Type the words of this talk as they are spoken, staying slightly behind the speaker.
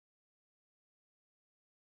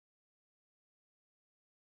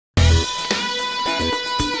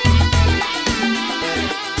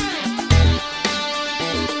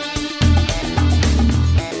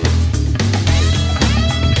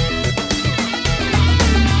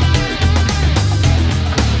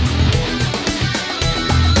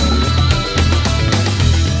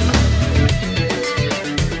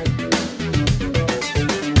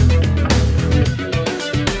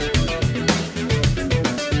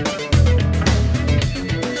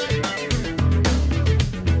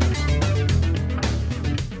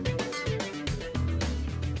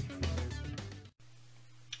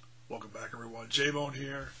J-Bone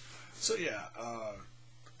here. So yeah,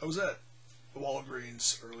 I was at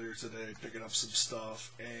Walgreens earlier today picking up some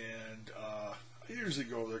stuff, and I usually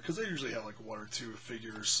go over there because they usually have like one or two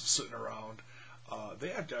figures sitting around. They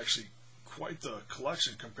have actually quite the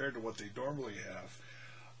collection compared to what they normally have.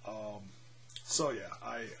 So yeah,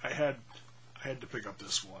 I had to pick up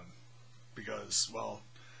this one because, well,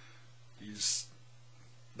 he's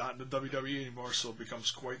not in the WWE anymore, so it becomes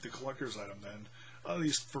quite the collector's item then. At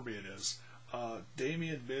least for me it is.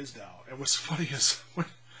 Damien Mizdow. And what's funny is when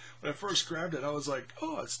I first grabbed it, I was like,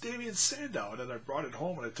 oh, it's Damien Sandow. And then I brought it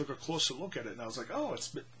home and I took a closer look at it, and I was like, oh,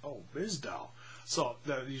 it's Mizdow. So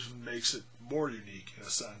that even makes it more unique in a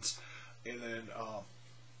sense. And then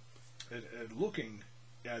and looking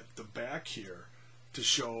at the back here to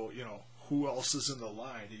show, who else is in the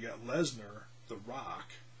line. You got Lesnar, The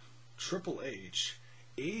Rock, Triple H,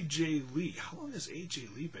 AJ Lee. How long has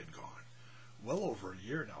AJ Lee been gone? Well over a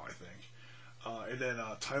year now, I think. And then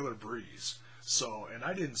Tyler Breeze. So, and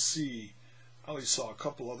I only saw a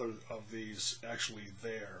couple other of these actually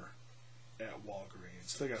there at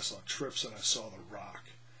Walgreens. I think I saw Trips and I saw The Rock.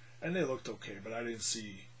 And they looked okay, but I didn't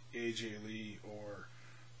see AJ Lee or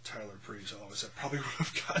Tyler Breeze. Otherwise, I probably would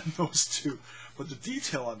have gotten those two. But the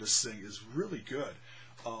detail on this thing is really good.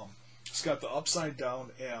 It's got the upside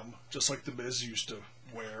down M, just like the Miz used to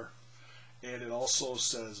wear. And it also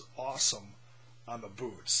says awesome on the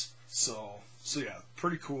boots. So yeah,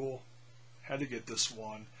 pretty cool. Had to get this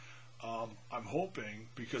one. I'm hoping,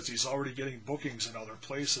 because he's already getting bookings in other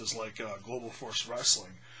places like Global Force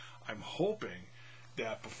Wrestling, I'm hoping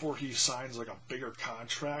that before he signs like a bigger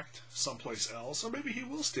contract someplace else, or maybe he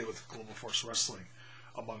will stay with Global Force Wrestling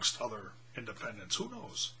amongst other independents. Who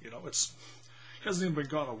knows? He hasn't even been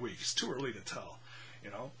gone a week. It's too early to tell.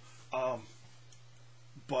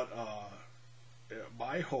 But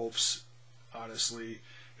my hopes, honestly,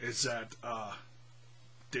 is that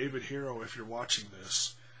David Hero, if you're watching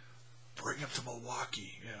this, bring him to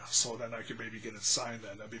Milwaukee. Yeah, so then I could maybe get it signed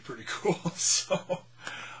then. That'd be pretty cool. So,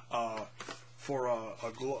 for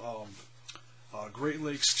Great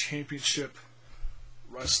Lakes Championship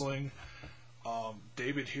Wrestling,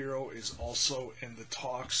 David Hero is also in the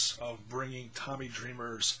talks of bringing Tommy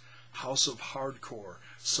Dreamer's House of Hardcore.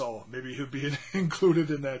 So maybe he'll be included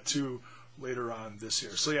in that too later on this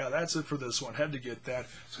year. So yeah, that's it for this one. Had to get that.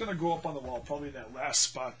 It's going to go up on the wall, probably in that last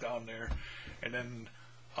spot down there. And then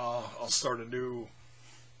I'll start a new,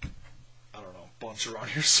 bunch around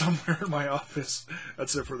here somewhere in my office.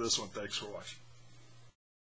 That's it for this one. Thanks for watching.